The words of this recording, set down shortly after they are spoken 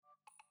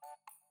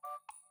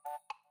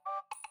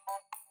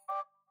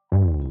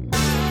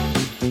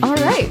All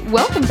right,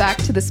 welcome back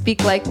to the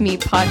Speak Like Me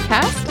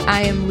podcast.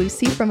 I am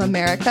Lucy from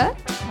America.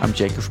 I'm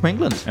Jacob from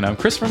England. And I'm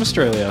Chris from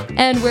Australia.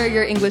 And we're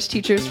your English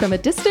teachers from a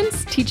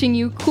distance, teaching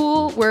you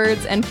cool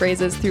words and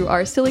phrases through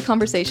our silly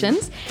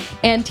conversations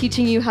and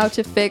teaching you how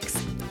to fix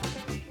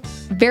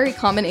very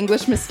common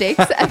English mistakes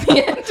at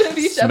the end of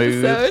each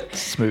episode.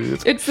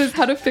 Smooth. It says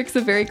how to fix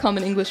a very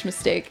common English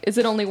mistake. Is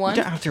it only one?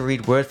 You don't have to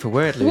read word for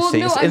word, Lucy. Well,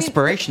 no, it's I mean-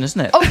 inspiration, isn't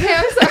it? Okay,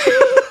 I'm sorry.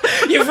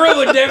 You've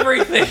ruined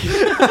everything.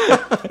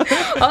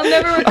 I'll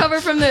never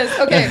recover from this.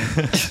 Okay.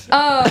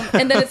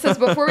 And then it says,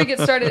 before we get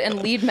started,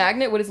 and lead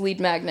magnet. What is lead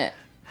magnet?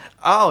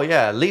 Oh,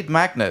 yeah, lead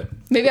magnet.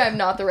 Maybe I'm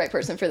not the right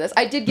person for this.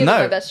 I did give it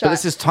my best shot. but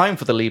this is time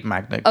for the lead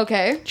magnet.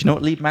 Okay. Do you know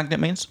what lead magnet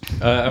means?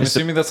 I'm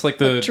assuming that's like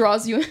the...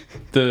 Draws you in.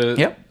 the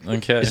Yep.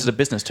 Okay. This is a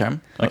business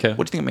term. Okay.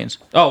 What do you think it means?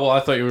 Oh, well, I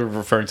thought you were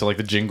referring to like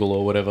the jingle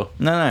or whatever.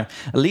 No.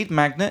 A lead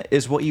magnet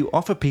is what you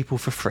offer people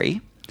for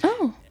free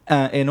Oh.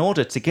 in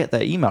order to get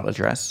their email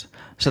address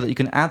so that you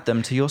can add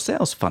them to your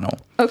sales funnel.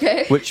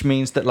 Okay. Which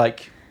means that,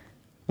 like,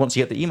 once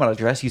you get the email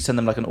address, you send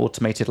them like an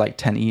automated, like,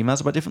 10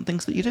 emails about different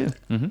things that you do.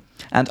 Mm-hmm.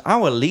 And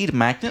our lead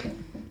magnet,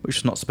 which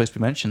is not supposed to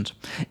be mentioned,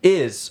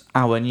 is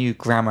our new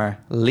grammar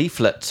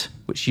leaflet,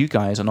 which you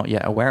guys are not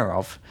yet aware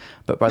of.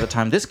 But by the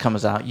time this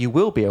comes out, you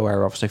will be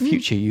aware of, so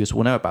future users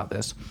will know about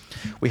this.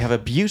 We have a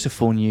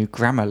beautiful new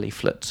grammar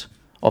leaflet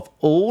of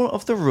all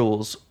of the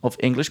rules of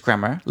English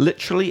grammar,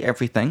 literally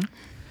everything,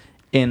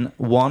 in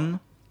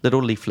one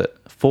little leaflet.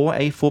 4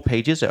 A4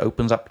 pages. It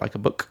opens up like a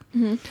book.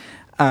 Mm-hmm.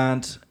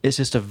 And it's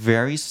just a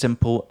very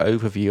simple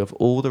overview of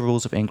all the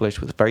rules of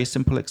English with very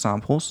simple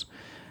examples.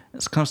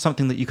 It's kind of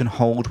something that you can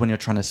hold when you're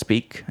trying to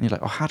speak. And you're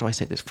like, oh, how do I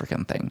say this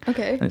freaking thing?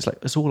 Okay. And it's like,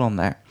 it's all on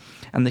there.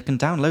 And they can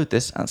download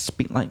this at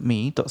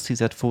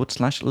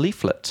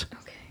speaklikeme.cz/leaflet.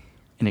 Okay.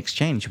 In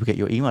exchange, we get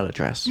your email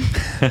address,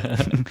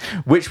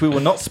 which we will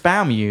not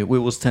spam you. We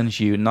will send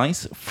you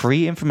nice,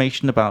 free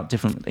information about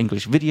different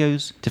English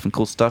videos, different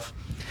cool stuff.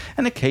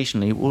 And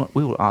occasionally,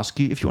 we will ask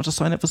you if you want to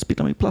sign up for Speak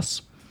Like Me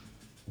Plus.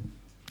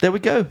 There we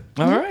go.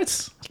 All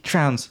right.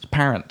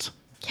 Transparent.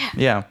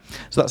 Yeah.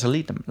 So that's a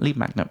lead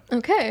magnet.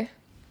 Okay.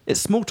 It's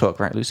small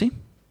talk, right, Lucy?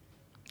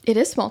 It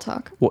is small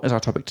talk. What is our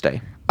topic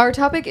today? Our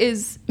topic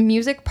is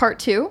music part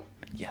 2,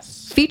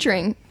 Yes.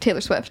 featuring Taylor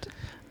Swift.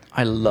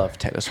 I love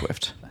Taylor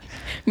Swift.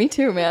 Me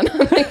too, man.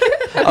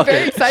 I'm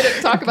very excited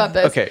to talk about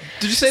this. Okay.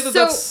 Did you say that So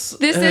that's...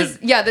 this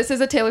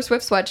is a Taylor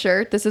Swift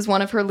sweatshirt. This is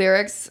one of her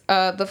lyrics.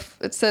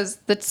 It says,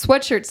 the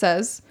sweatshirt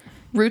says,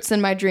 "Roots in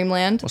my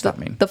dreamland." What's that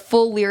mean? The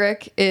full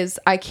lyric is,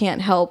 I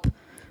can't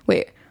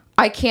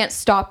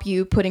stop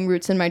you putting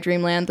roots in my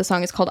dreamland. The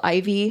song is called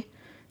Ivy.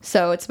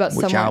 So it's about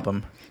Which someone.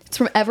 album? It's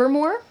from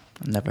Evermore.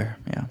 Never.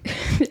 Yeah.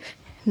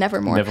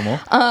 Nevermore. Nevermore.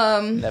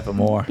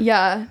 Nevermore.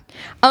 Yeah.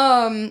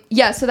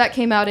 So that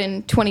came out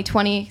in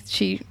 2020.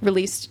 She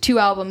released 2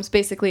 albums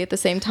basically at the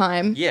same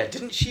time. Yeah.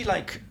 Didn't she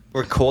like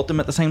record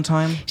them at the same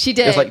time? She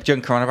did. It was like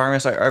during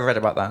coronavirus. I read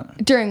about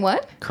that. During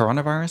what?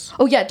 Coronavirus?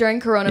 Oh, yeah, during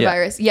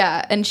coronavirus.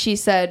 Yeah. And she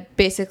said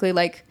basically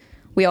like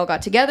we all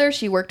got together.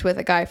 She worked with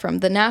a guy from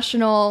The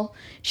National.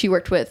 She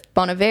worked with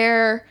Bon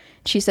Iver.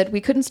 She said we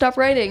couldn't stop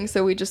writing,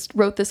 so we just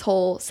wrote this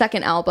whole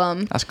second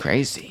album. That's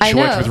crazy. I She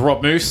know. worked with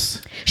Rob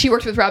Moose. She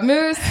worked with Rob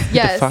Moose.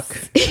 Yes. fuck?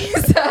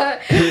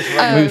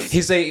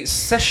 He's a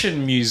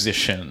session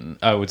musician,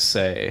 I would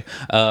say.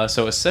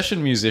 So a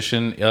session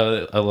musician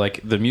are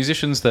like the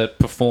musicians that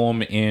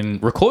perform in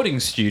recording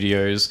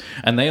studios,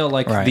 and they are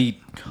like Right. the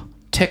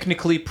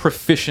technically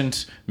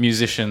proficient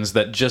musicians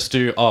that just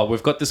do,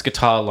 we've got this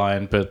guitar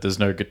line, but there's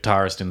no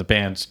guitarist in the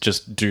band,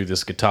 just do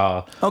this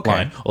guitar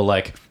line. Or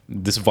like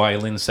this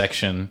violin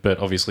section, but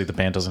obviously the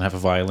band doesn't have a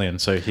violin,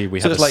 so here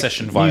we have a it's like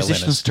session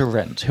musicians violinist. to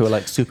rent who are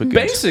like super good.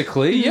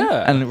 Basically,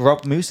 yeah. And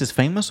Rob Moose is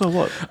famous or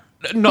what?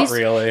 Not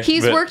really.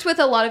 He's but- worked with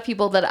a lot of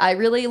people that I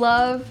really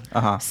love.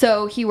 Uh-huh.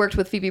 So he worked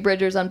with Phoebe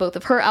Bridgers on both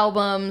of her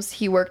albums.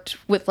 He worked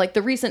with like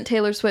the recent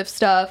Taylor Swift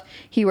stuff.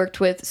 He worked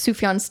with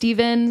Sufjan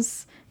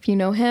Stevens, if you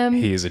know him.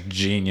 He is a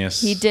genius.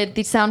 He did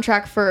the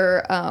soundtrack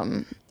for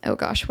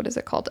what is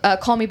it called?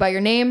 Call Me by Your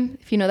Name,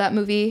 if you know that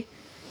movie.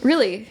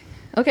 Really?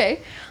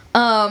 Okay.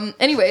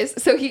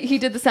 Anyways, so he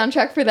did the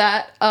soundtrack for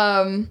that.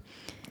 So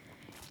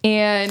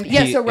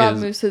Rob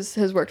Moose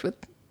has worked with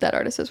that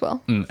artist as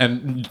well.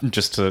 And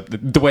just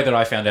the way that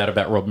I found out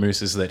about Rob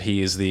Moose is that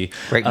he is the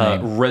Great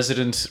name.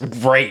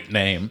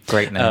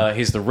 great name.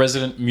 He's the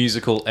resident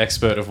musical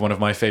expert of one of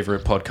my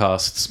favorite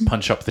podcasts,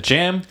 Punch Up the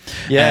Jam.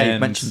 Yeah, you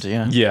mentioned it,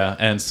 yeah. Yeah,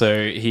 and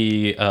so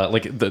he,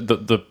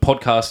 the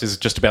podcast is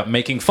just about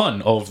making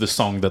fun of the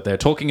song that they're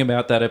talking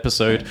about that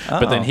episode,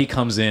 but then he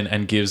comes in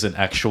and gives an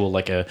actual,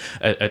 like a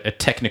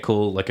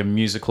technical, like a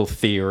musical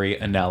theory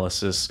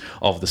analysis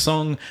of the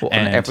song. What,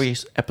 on every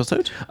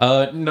episode?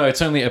 No,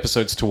 it's only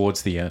episodes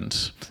towards the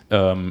end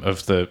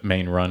of the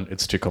main run.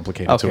 It's too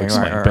complicated to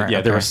explain. Right, but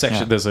yeah, there are okay,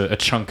 sections. yeah. There's a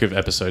chunk of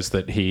episodes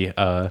that he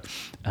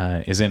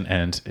is in,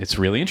 and it's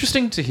really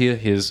interesting to hear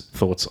his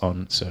thoughts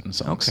on certain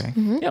songs. Okay.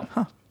 Yeah.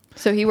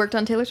 So he worked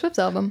on Taylor Swift's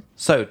album.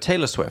 So,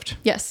 Taylor Swift.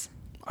 Yes.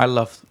 I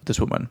love this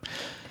woman.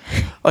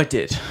 I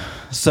did.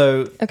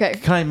 So Okay.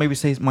 can I maybe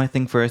say my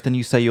thing first, then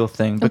you say your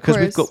thing, because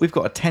course. we've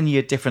got a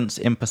 10-year difference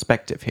in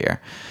perspective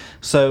here.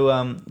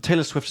 So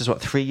Taylor Swift is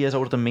what, 3 years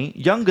older than me,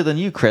 younger than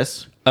you,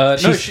 Chris. No,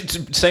 She's-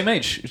 same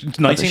age.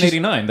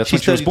 1989. That's when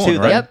she's she was born,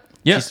 32 right? then. Yep.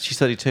 Yeah. She's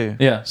 32.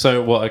 Yeah.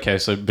 So, well, okay.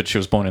 So, but she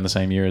was born in the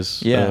same year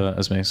as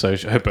me. So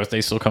her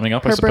birthday's still coming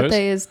up, I Her suppose.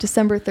 birthday is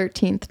December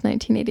 13th,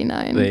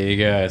 1989. There you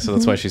go. So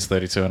that's why she's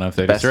 32 and I'm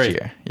Best 33.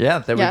 year. Yeah,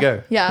 there we Yeah,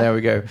 go. yeah. There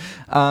we go.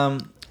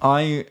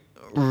 I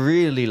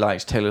really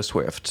liked Taylor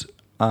Swift.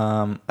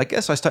 I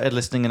guess I started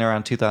listening in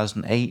around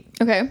 2008,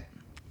 Okay.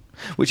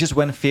 which is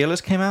when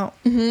Fearless came out.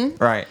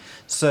 Mm-hmm. Right.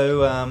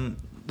 So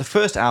the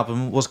first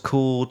album was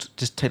called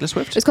just Taylor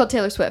Swift. It's called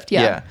Taylor Swift.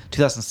 Yeah.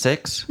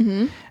 2006.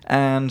 Mm-hmm.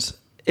 And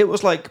it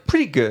was like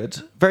pretty good,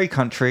 very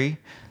country.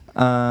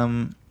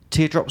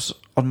 Teardrops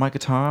on My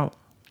Guitar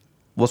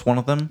was one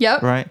of them.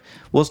 Yep. Right.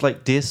 Was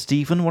like Dear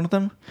Stephen one of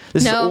them?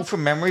 This is No. all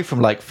from memory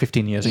from like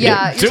 15 years ago.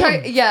 Yeah,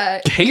 doing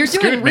you're heaps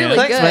doing good, man. really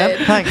Thanks, good.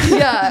 man. Thanks.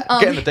 Yeah.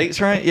 Getting the dates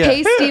right. Yeah.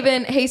 Hey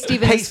Steven Hey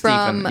is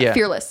from Stephen, yeah.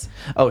 Fearless.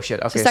 Oh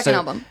shit. Okay. second so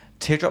album.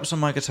 Teardrops on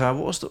My Guitar.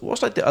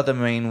 What's like the other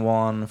main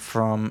one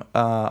from?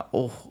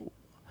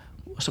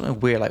 Something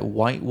weird like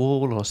White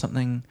Wall or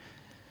something.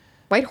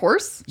 White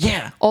Horse?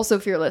 Yeah. Also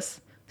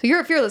Fearless. So you're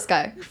a Fearless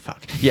guy.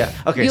 Fuck. Yeah.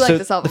 Okay. You like so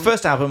this album. the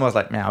first album I was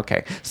like, yeah,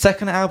 okay.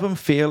 Second album,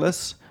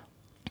 Fearless.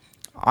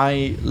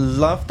 I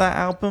love that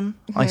album.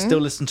 I still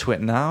listen to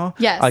it now.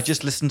 Mm-hmm. Yes. I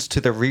just listened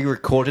to the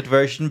re-recorded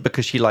version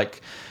because she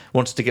like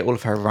wanted to get all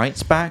of her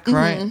rights back, Mm-hmm.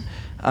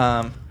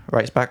 right?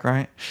 Rights back,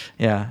 right?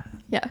 Yeah.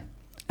 Yeah.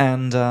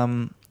 And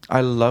I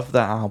love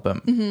that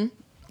album. Mm-hmm.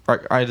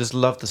 Like I just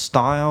love the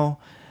style.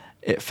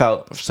 It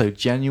felt so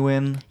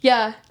genuine,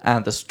 Yeah.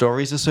 and the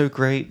stories are so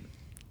great.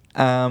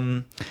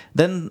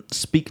 Then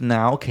Speak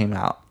Now came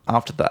out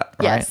after that,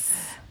 right? Yes.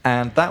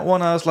 And that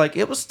one I was like,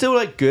 it was still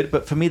like good,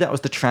 but for me that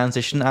was the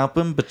transition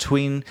album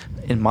between,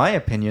 in my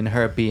opinion,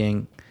 her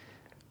being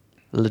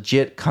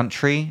legit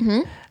country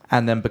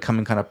and then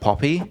becoming kind of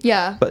poppy. Mm-hmm.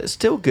 Yeah. But it's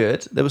still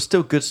good. There was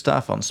still good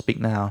stuff on Speak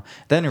Now.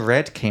 Then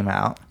Red came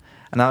out,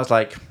 and I was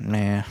like,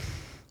 nah.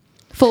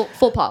 Full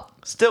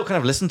pop. Still kind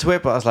of listened to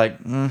it, but I was like,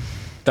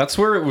 That's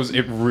where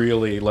it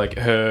really like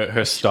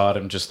her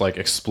stardom just like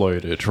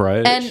exploded,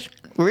 right? And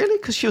really?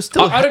 Because she was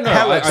still I don't know.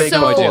 hella I big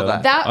have no before idea.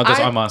 that.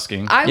 I'm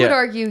asking. I would Yeah.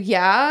 argue,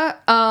 yeah.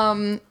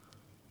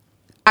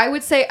 I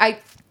would say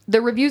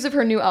the reviews of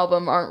her new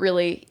album aren't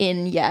really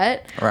in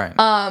yet. Right.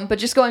 But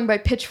just going by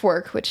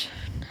Pitchfork, which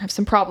I have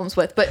some problems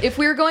with. But if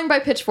we were going by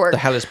Pitchfork, The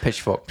hell is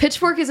Pitchfork?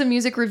 Pitchfork is a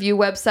music review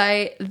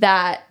website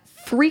that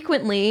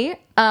frequently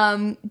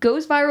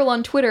goes viral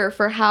on Twitter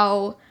for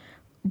how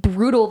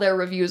brutal their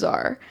reviews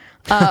are.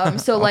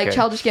 So like Okay.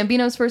 Childish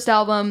Gambino's first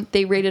album,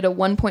 they rated a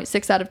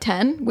 1.6 out of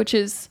 10, which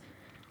is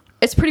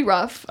it's pretty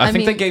rough. I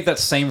think they mean, gave that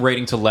same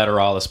rating to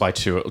Lateralis by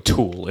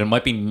Tool. It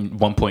might be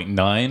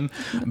 1.9,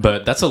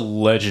 but that's a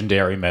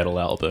legendary metal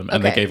album,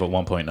 and they Okay. gave it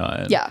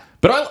 1.9. Yeah.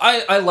 But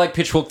I like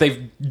Pitchfork.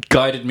 They've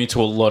guided me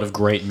to a lot of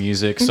great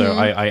music, so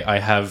I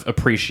have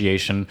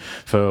appreciation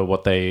for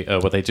what they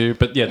do.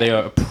 But yeah, they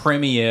are a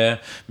premier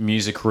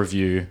music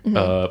review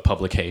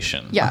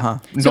publication. Yeah.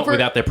 Not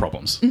without their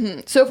problems.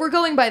 So if we're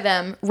going by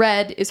them,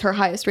 Red is her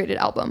highest rated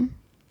album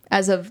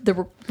as of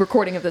the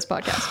recording of this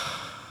podcast.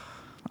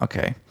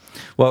 Okay.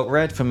 Well,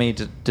 Red for me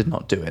did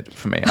not do it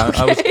for me.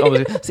 I was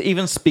so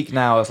even Speak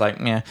Now. I was like,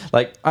 yeah,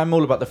 like I'm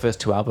all about the first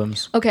two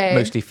albums. Okay.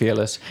 Mostly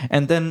Fearless,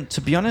 and then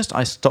to be honest,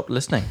 I stopped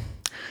listening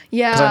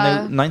Yeah. because I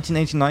know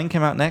 1989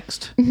 came out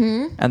next,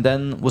 and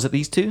then was it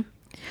these two?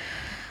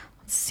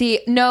 See,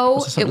 no,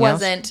 Was there it something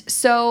else? wasn't.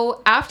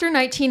 So after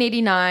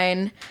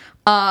 1989,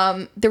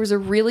 there was a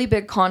really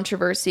big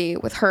controversy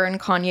with her and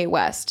Kanye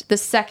West. The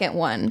second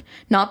one,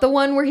 not the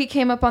one where he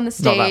came up on the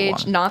Not that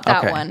stage, one. not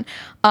that Okay.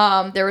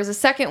 one. There was a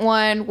second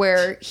one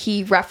where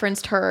he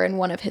referenced her in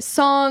one of his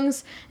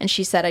songs, and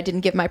she said, "I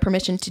didn't give my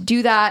permission to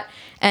do that,"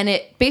 and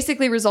it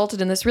basically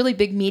resulted in this really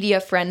big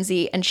media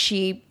frenzy, and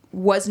she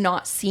was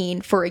not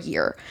seen for a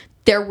year.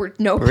 There were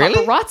no Really?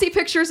 paparazzi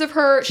pictures of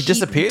her. She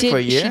disappeared for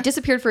a year? She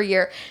disappeared for a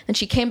year, and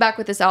she came back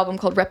with this album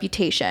called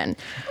Reputation,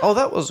 Oh,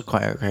 that was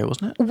quite okay,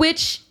 wasn't it?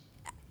 which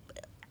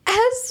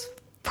has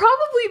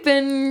probably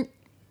been.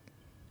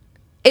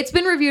 It's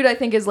been reviewed, I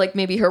think, as like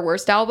maybe her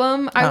worst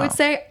album. I would Oh.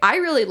 say I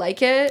really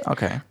like it.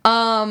 Okay.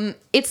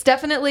 It's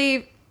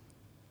definitely.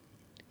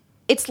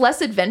 It's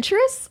less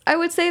adventurous, I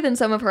would say, than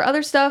some of her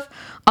other stuff,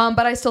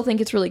 but I still think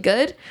it's really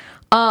good.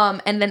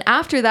 And then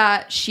after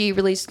that, she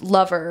released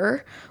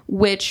Lover,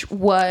 which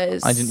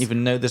was I didn't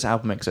even know this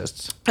album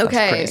exists. That's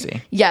okay.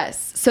 crazy.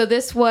 Yes, so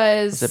this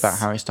was Is it about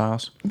Harry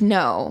Styles?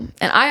 No.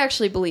 And I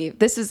actually believe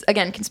this is,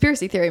 again,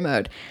 conspiracy theory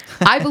mode.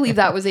 I believe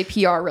that was a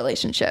PR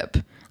relationship.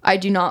 I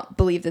do not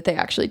believe that they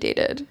actually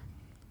dated.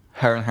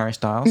 Her and Harry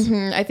Styles?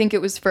 I think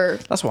it was for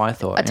That's what I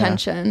thought. yeah.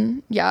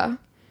 attention. Yeah.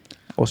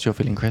 What's your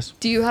feeling, Chris?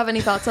 Do you have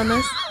any thoughts on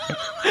this?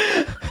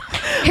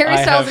 Harry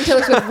Styles and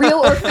Taylor Swift, real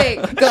or fake?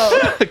 Go.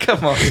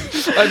 Come on.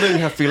 I know you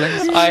have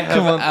feelings. I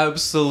have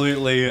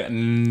absolutely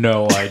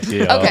no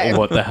idea Okay.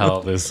 what the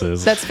hell this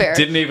is. That's fair.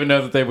 Didn't even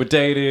know that they were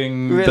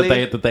dating.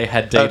 Really? That they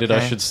had dated. I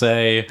Okay. should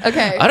say.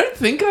 Okay. I don't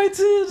think I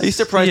did. Are you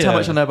surprised how Yeah.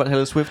 much I know about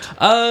Taylor Swift?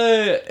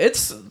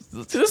 It's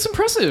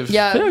impressive.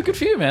 Yeah. Good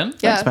for you, man.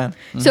 Yeah. Thanks,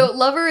 man. So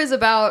Lover is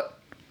about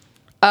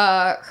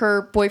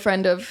her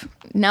boyfriend of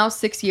now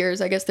 6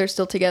 years. I guess they're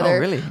still together. Oh,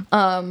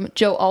 really?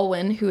 Joe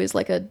Alwyn, who is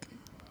like a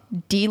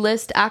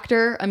D-list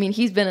actor. I mean,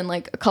 he's been in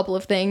like a couple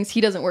of things.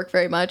 He doesn't work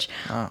very much.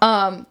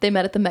 They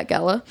met at the Met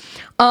Gala.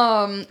 But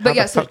How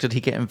yeah, the so fuck did he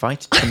get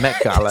invited to Met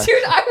Gala? dude,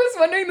 I was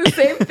wondering the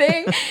same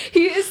thing.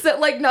 He is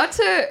like, not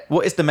to.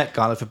 What is the Met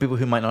Gala for people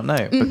who might not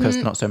know because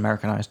they're not so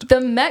Americanized?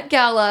 The Met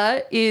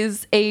Gala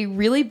is a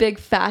really big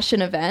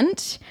fashion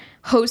event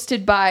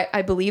hosted by,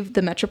 I believe,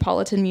 the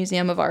Metropolitan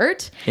Museum of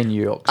Art In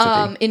New York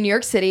City. in New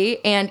York City,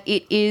 and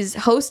it is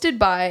hosted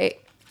by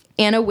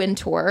Anna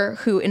Wintour,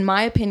 who, in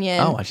my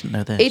opinion, Oh, I didn't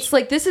know this. It's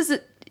like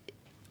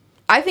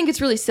I think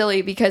it's really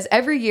silly because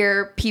every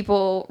year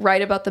people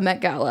write about the Met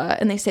Gala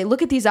and they say,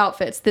 "Look at these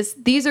outfits.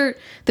 These are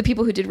the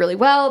people who did really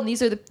well."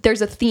 And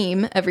there's a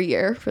theme every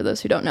year for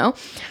those who don't know.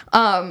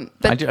 But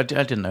I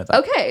didn't know that.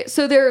 okay,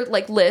 so there are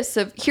like lists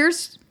of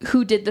here's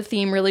who did the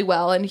theme really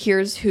well and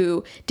here's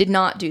who did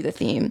not do the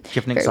theme.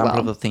 Give an very example well.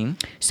 of the theme.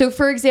 So,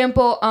 for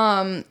example,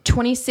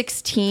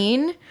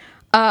 2016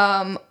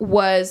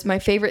 was my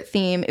favorite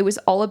theme. It was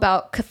all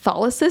about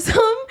Catholicism,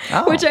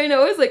 which I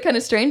know is like kind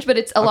of strange, but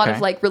it's a lot of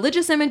Okay. like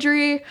religious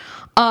imagery.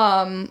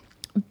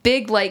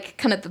 Big like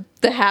kind of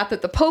the hat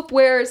that the Pope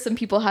wears. Some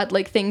people had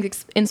like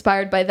things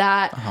inspired by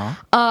that.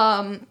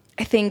 I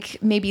think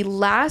maybe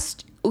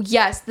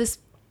this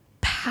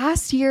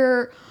past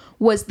year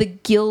was the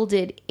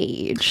Gilded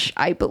Age,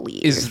 I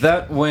believe. Is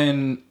that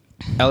when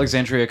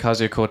Alexandria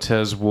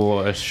Ocasio-Cortez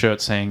wore a shirt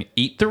saying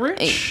 "Eat the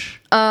Rich"?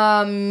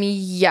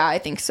 Yeah, I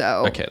think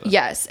so. Okay, then.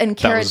 Yes, and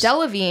Cara was-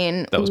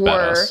 Delevingne that was wore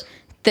badass.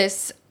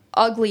 this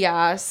ugly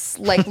ass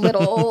like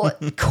little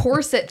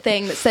corset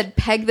thing that said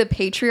 "Peg the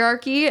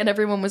Patriarchy," and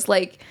everyone was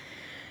like,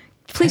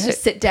 "Please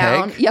just sit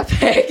down." Peg? Yeah,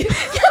 peg.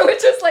 Yeah,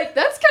 which is like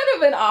that's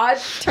kind of an odd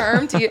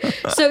term to use.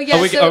 So yeah,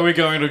 Are we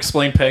going to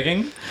explain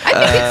pegging?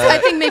 I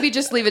think maybe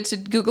just leave it to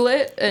Google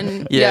it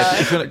and Yeah,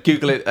 if you want to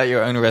Google it at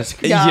your own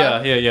risk.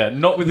 Yeah. Yeah.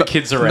 Not with the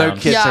kids around. No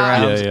kids Yeah.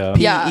 around. Yeah.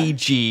 Yeah.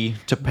 PEG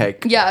to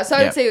peg. Yeah, so I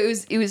Yeah. would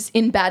say it was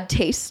in bad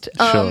taste.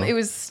 Sure. It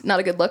was not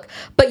a good look.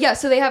 But yeah,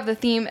 so they have the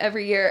theme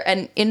every year,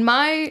 and in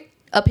my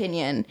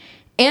opinion,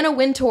 Anna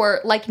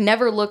Wintour like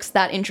never looks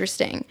that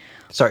interesting.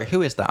 Sorry,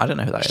 who is that? I don't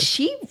know who that is.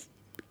 She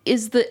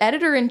is the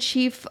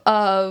editor-in-chief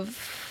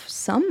of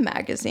some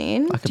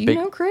magazine. Like a Do you big-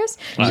 know, Chris?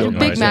 I have no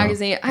Big idea.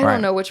 magazine. I Right.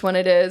 don't know which one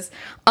it is.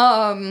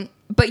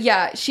 But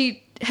yeah,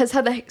 she has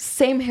had the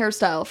same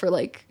hairstyle for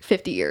like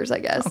 50 years, I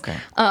guess. Okay.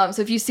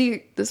 So if you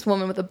see this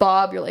woman with a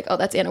bob, you're like, oh,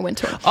 that's Anna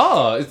Wintour.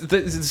 Oh,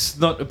 it's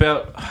not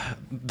about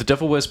The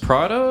Devil Wears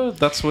Prada?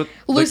 That's what...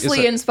 like, is Loosely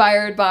that-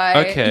 inspired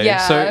by. Okay,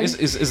 Yeah. so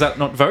is that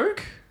not Vogue?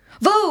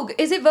 Vogue.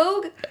 Is it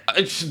Vogue?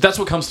 That's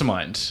what comes to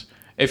mind.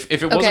 If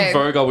it wasn't Okay.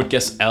 Vogue, I would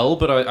guess L,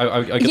 but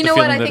I get You the know feeling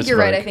what? I that think it's you're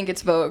right. Vogue. I think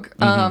it's Vogue.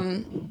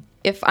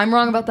 If I'm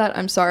wrong about that,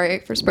 I'm sorry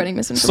for spreading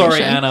misinformation.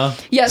 Sorry, Anna.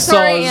 Yeah,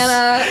 sorry, Soz.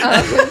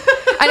 Anna.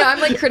 I know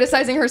I'm like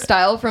criticizing her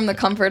style from the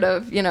comfort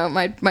of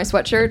my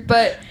sweatshirt,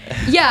 but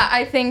yeah,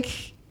 I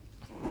think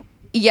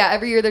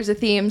every year there's a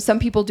theme. Some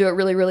people do it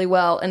really, really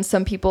well, and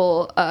some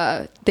people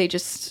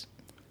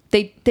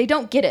they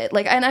don't get it.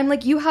 Like, and I'm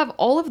like, you have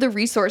all of the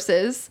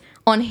resources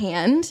on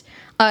hand.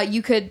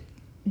 You could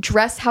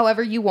dress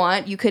however you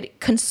want. You could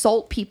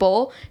consult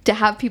people to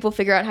have people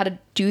figure out how to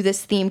do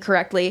this theme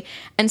correctly,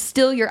 and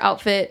still your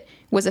outfit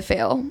was a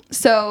fail.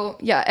 So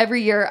yeah,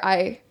 every year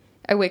I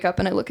wake up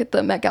and I look at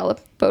the Met Gala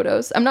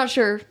photos. I'm not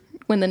sure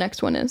when the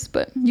next one is,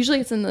 but usually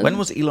it's in the. When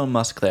was Elon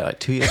Musk there? Like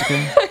 2 years ago?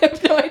 I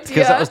have no idea.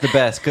 Because that was the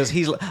best. Because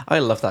I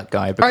love that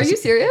guy. Are Because you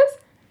serious?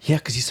 Yeah,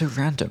 because he's so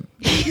random.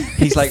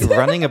 He's like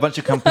running a bunch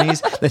of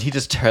companies. Then he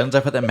just turns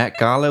up at the Met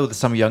Gala with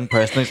some young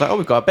person. He's like, "Oh,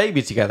 we've got a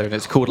baby together," and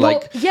it's called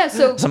like yeah.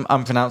 So some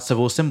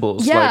unpronounceable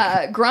symbols.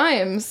 yeah,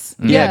 Grimes.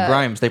 Yeah,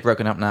 Grimes. They've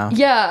broken up now.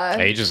 Yeah.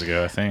 Ages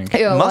ago, I think.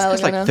 Oh, Musk well,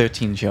 has I like don't know.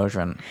 13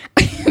 children.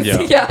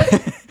 Yeah.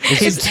 Yeah.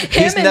 He's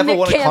him and never Nick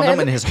won a condom Cannon.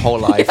 in his whole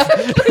life.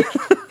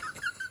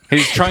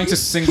 He's trying to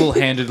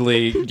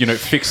single-handedly,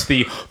 fix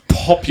the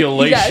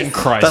population Yes.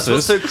 crisis That's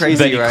what's so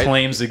crazy, that he right?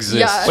 claims exists.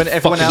 Yeah. When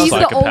everyone Fucking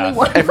else- He's the only psychopath.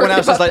 one. Everyone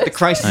else is like, the About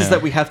crisis is Yeah.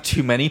 that we have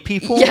too many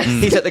people. Yes.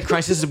 He's like, the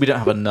crisis is we don't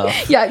have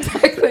enough. Yeah,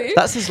 exactly.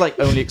 That's his like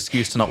only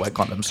excuse to not wear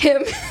condoms.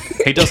 him.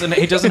 He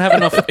doesn't have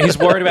enough. He's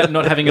worried about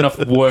not having enough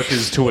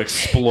workers to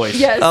exploit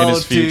Yes. in Oh,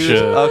 his dude.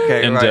 future Okay,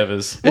 right.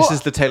 endeavors. This Well-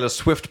 is the Taylor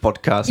Swift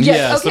podcast. Yes,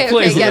 Yeah, so okay,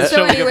 please, yeah. let's So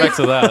shall we get anyways, back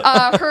to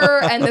that?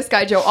 Her and this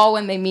guy Joe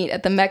Alwyn, they meet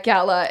at the Met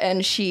Gala,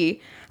 and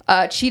she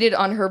cheated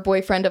on her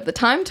boyfriend of the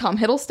time, Tom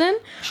Hiddleston.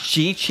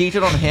 She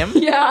cheated on him?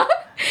 Yeah,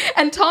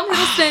 and Tom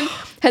Hiddleston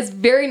has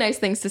very nice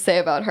things to say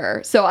about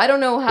her. So I don't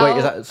know how. Wait,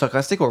 is that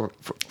sarcastic or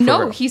for no,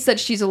 real? he said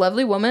she's a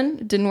lovely woman.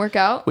 It didn't work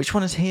out. Which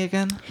one is he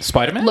again?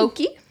 Spider-Man?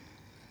 Loki.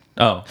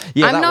 Oh.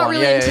 Yeah, I'm that not one.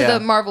 really Yeah, into yeah, yeah.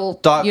 the Marvel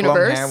Dark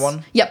universe. long hair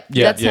one? Yep,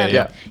 Yeah, that's yeah, him.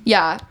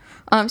 yeah.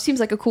 Yeah. Seems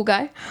like a cool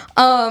guy.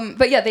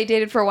 But yeah, they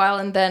dated for a while,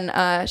 and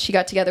then she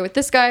got together with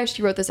this guy.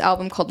 She wrote this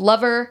album called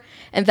Lover,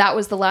 and that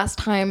was the last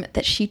time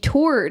that she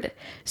toured.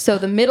 So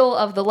the middle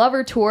of the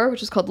Lover tour,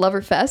 which is called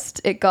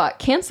Loverfest, it got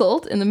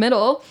canceled in the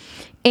middle.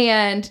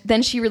 And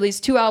then she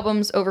released 2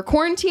 albums over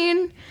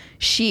quarantine.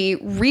 She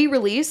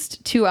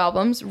re-released 2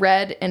 albums,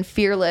 Red and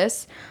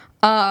Fearless.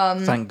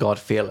 Thank God,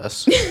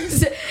 Fearless.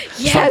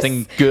 Yes.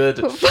 Something good.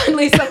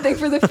 Finally, something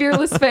for the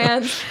Fearless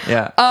fans.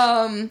 Yeah.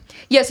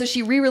 Yeah, so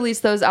she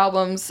re-released those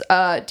albums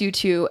due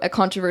to a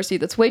controversy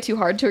that's way too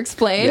hard to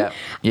explain. Yeah.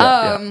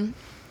 Yeah.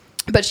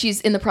 But she's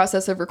in the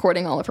process of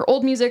recording all of her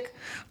old music.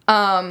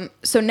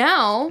 So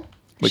now...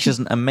 Which is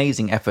an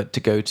amazing effort to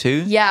go to.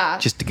 Yeah.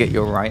 Just to get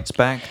your rights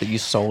back that you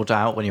sold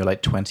out when you were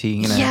like 20,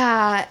 you know?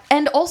 Yeah.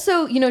 And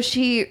also,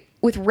 she,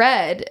 with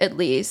Red at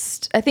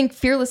least, I think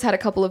Fearless had a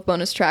couple of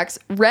bonus tracks.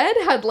 Red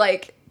had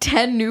like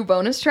 10 new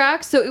bonus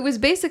tracks. So it was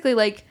basically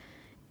like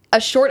a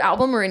short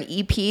album or an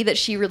EP that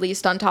she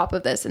released on top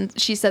of this. And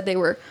she said they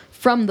were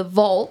from the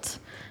vault.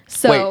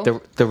 So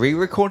Wait, the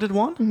re-recorded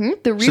one? Mm-hmm.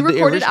 The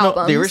re-recorded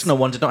albums. The original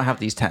one did not have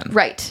these 10.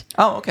 Right.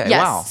 Oh, okay.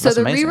 Yes. Wow. So That's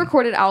the amazing.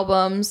 re-recorded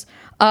albums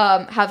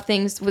have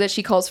things that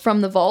she calls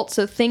from the vault.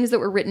 So things that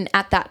were written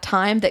at that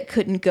time that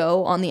couldn't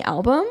go on the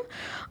album.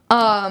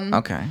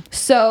 Okay.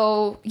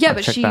 So yeah, I'll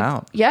but check that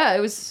out.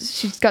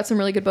 she's got some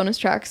really good bonus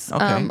tracks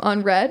Okay.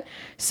 on Red.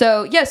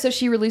 So yeah, so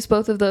she released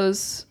both of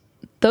those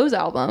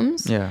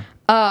albums. Yeah.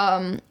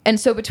 And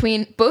so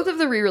between both of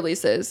the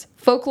re-releases,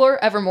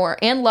 Folklore, Evermore,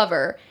 and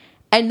Lover,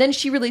 and then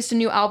she released a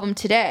new album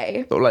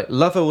today. But like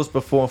Lover was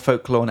before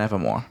Folklore and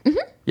Evermore. Mm-hmm.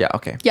 Yeah,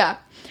 okay. Yeah.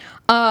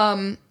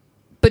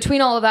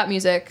 Between all of that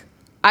music,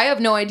 I have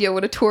no idea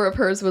what a tour of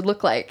hers would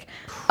look like.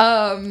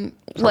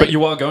 But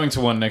you are going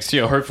to one next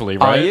year, hopefully,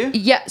 right? Are you?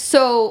 Yeah,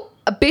 so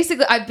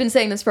basically, I've been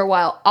saying this for a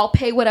while. I'll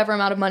pay whatever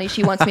amount of money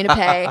she wants me to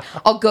pay.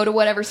 I'll go to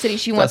whatever city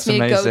she wants That's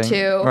me to amazing.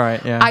 go to.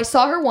 Right, yeah. I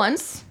saw her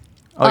once.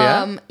 Oh,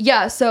 yeah?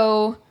 Yeah,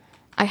 so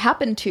I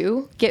happened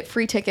to get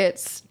free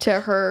tickets to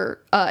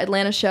her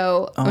Atlanta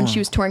show when she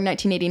was touring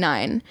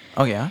 1989.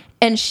 Oh, yeah?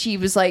 And she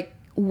was like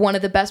one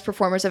of the best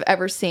performers I've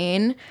ever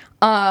seen.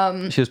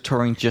 She was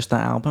touring just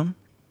that album?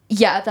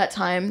 Yeah, at that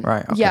time.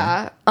 Right, okay.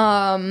 Yeah.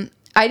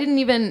 I didn't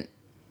even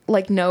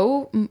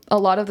know a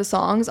lot of the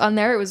songs on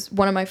there. It was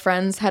one of my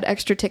friends had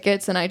extra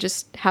tickets and I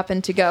just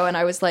happened to go and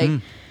I was like,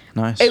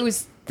 Nice. it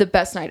was the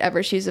best night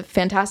ever. She's a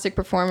fantastic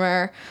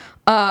performer.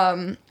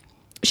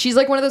 She's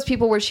like one of those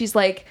people where she's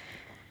like,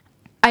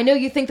 I know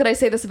you think that I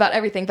say this about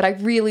everything, but I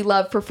really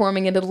love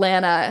performing in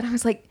Atlanta. And I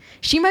was like,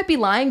 she might be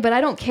lying, but I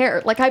don't care.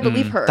 Like, I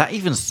believe her. That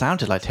even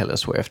sounded like Taylor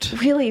Swift.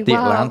 Really? The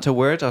Wow. Atlanta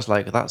word, I was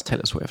like, that's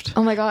Taylor Swift.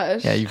 Oh my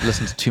gosh. Yeah, you've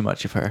listened to too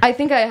much of her. I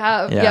think I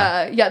have.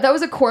 Yeah. Yeah. That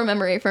was a core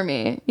memory for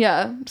me.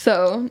 Yeah.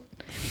 So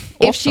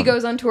if she Awesome.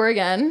 goes on tour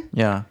again,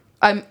 Yeah.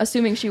 I'm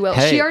assuming she will.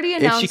 Hey, She already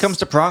announced. if she comes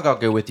to Prague, I'll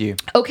go with you.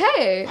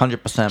 Okay.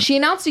 100%. She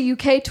announced a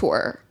UK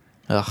tour.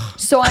 Ugh.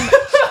 So I'm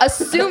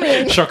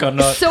assuming. Shock or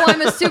not. So I'm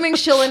assuming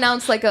she'll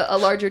announce like a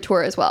larger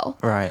tour as well.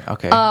 Right,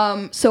 okay.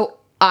 So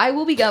I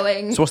will be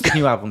going. So what's the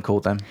new album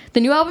called then?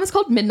 The new album is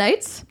called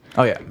Midnights.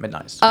 Oh, yeah,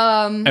 Midnights.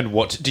 And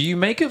what do you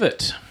make of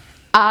it?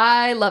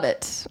 I love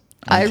it.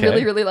 I Okay.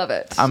 really, really love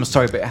it. I'm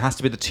sorry, but it has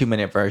to be the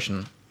 2-minute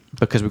version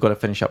because we've got to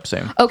finish up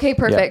soon. Okay,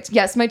 perfect.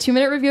 Yes, my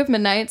 2-minute review of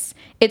Midnights.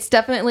 It's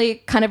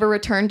definitely kind of a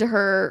return to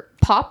her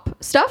pop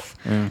stuff.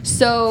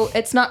 So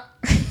it's not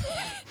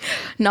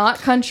not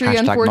country, Hashtag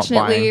not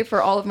unfortunately, buying.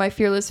 for all of my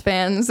Fearless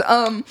fans.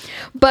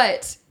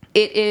 But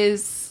it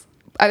is,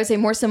 I would say,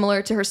 more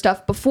similar to her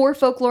stuff before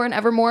Folklore and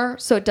Evermore.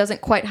 So it doesn't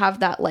quite have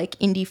that like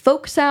indie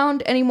folk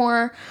sound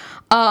anymore.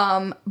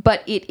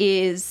 But it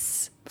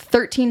is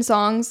 13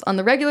 songs on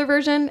the regular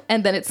version,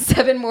 and then it's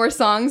 7 more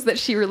songs that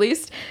she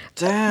released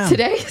Damn.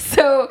 today.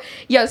 So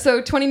yeah,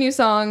 so 20 new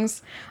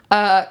songs,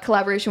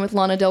 collaboration with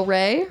Lana Del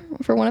Rey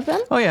for one of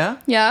them. Oh, yeah?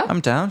 Yeah. I'm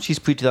down. She's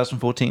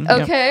pre-2014.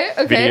 Okay.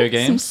 Video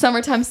games? Some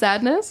summertime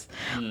sadness.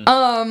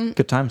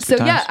 Good times, So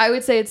good yeah, times. I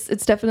would say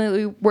it's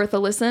definitely worth a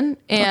listen.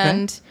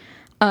 And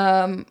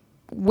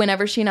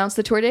whenever she announced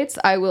the tour dates,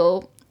 I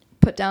will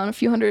put down a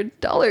few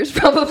 $100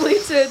 probably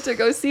to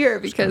go see her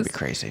It's gonna because be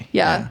crazy.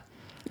 yeah,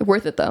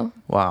 worth it though.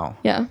 Wow.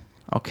 Yeah.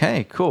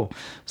 Okay, cool.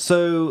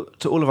 So,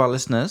 to all of our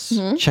listeners,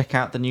 check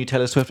out the new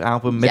Taylor Swift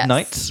album,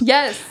 Midnights.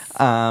 Yes.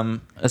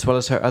 As well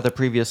as her other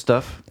previous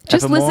stuff.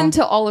 Just Evermore, listen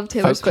to all of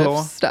Taylor Folklore,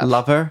 Swift's stuff.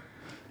 Lover,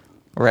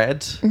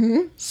 Red,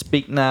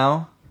 Speak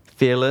Now,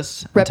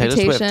 Fearless, and Taylor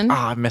Swift. Reputation.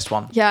 I missed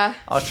one. Yeah.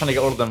 I was trying to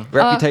get all of them.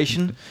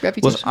 Reputation, was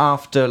Reputation.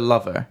 after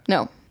Lover.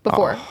 No,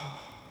 before.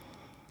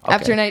 Okay.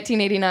 After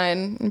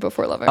 1989 and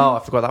before Lover. Oh, I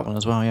forgot that one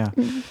as well, yeah.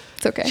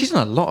 It's okay. She's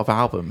done a lot of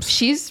albums,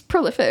 She's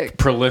prolific.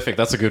 Prolific,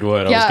 that's a good word.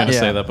 I was Yeah. going to Yeah.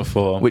 say that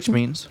before. which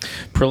means...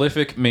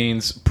 Prolific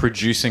means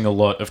producing a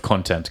lot of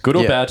content. Good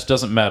or Yeah. bad,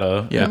 doesn't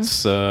matter. Yeah.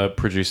 It's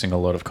producing a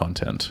lot of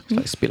content.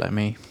 Like, speak like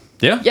me.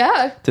 Yeah?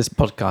 Yeah. This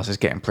podcast is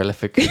getting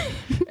prolific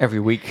every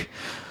week.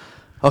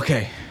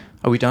 Okay,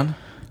 are we done?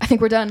 I think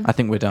we're done. I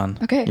think we're done.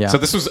 Okay. Yeah. So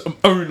this was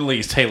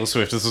only Taylor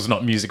Swift. This was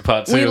not music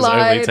part 2. We It was only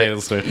lied.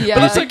 Taylor Swift. Yeah.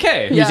 But it's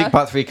okay. Yeah. Music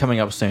part 3 coming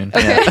up soon.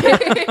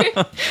 Okay.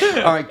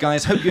 All right,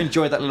 guys. Hope you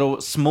enjoyed that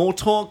little small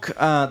talk.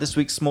 This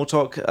week's small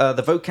talk.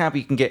 The vocab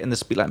you can get in the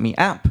Speak Like Me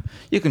app.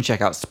 You can check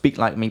out Speak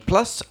Like Me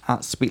Plus at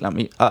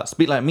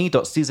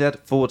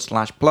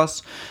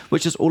speaklikeme.cz/plus,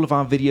 which is all of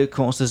our video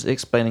courses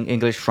explaining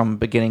English from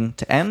beginning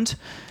to end,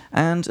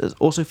 and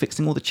also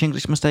fixing all the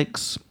Chinglish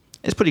mistakes.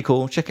 It's pretty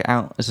cool. Check it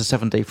out. It's a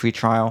 7-day free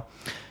trial.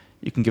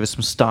 You can give us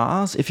some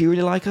stars if you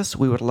really like us.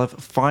 We would love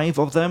 5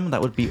 of them.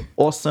 That would be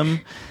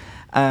awesome.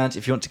 And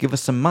if you want to give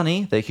us some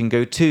money, they can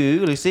go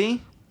to,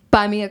 Lucy?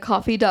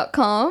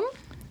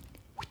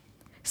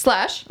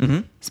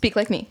 buymeacoffee.com/Speak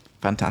Like Me.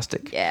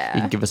 Fantastic. Yeah.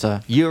 You can give us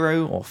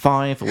 €1 or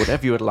 5 or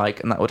whatever you would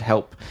like, and that would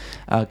help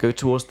go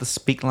towards the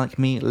Speak Like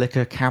Me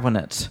liquor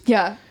cabinet,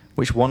 Yeah.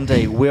 which one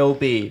day will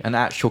be an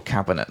actual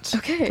cabinet.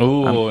 Okay.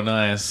 Oh,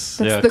 nice.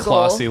 That's Yeah, the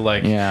classy, goal.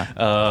 like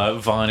Yeah.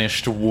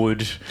 varnished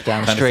wood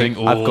Damn kind straight. of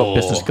thing. I've got Oh.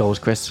 business goals,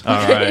 Chris. All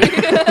right.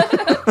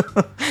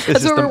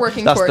 That's what we're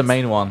working That's the towards.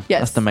 main one. Yes.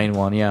 That's the main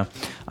one, yeah.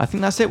 I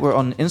think that's it. We're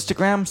on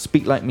Instagram,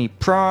 Speak Like Me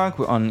Prague.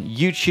 We're on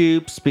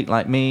YouTube, Speak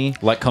Like Me.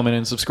 Like, comment,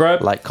 and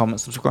subscribe. Like, comment,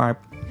 subscribe.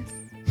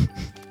 It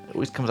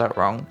always comes out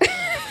wrong.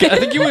 I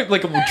think you were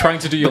like trying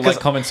to do your Because-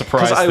 like, comment,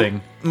 surprise 'Cause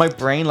thing. My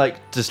brain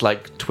just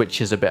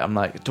twitches a bit. I'm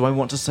like, do I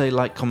want to say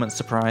like, comment,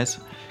 surprise?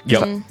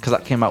 Yep. Because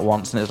that came out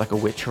once and it was like a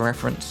Witcher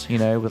reference,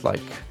 with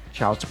like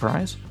child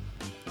surprise.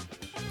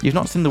 You've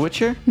not seen The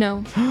Witcher?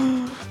 No.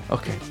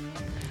 Okay.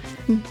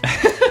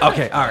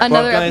 Okay, all right.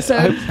 Another well, guys, I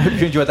episode. hope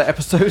you enjoyed that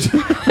episode.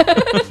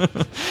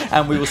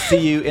 And we will see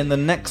you in the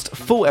next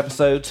full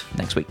episode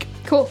next week.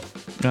 Cool.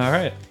 All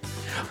right.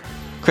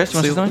 Chris, you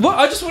want to say something? Well,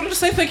 I just wanted to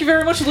say thank you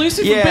very much,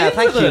 Lucy, Yeah, for being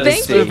thank with you, us. Thank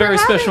It's you been a very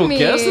for special having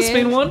guest. me. It's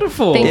been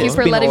wonderful. Thank you It's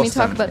for been letting me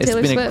awesome. talk about Taylor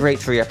It's been Swift. a great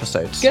 3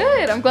 episodes.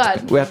 Good. I'm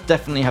glad. We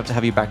definitely have to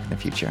have you back in the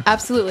future.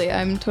 Absolutely.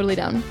 I'm totally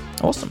down.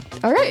 Awesome.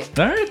 All right.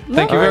 All right.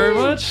 Thank you All very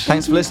right. much.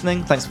 Thanks for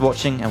listening. Thanks for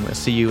watching. And we'll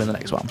see you in the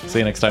next one. See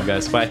you next time,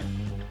 guys. Bye.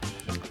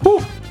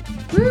 Woo.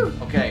 Woo.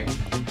 Okay.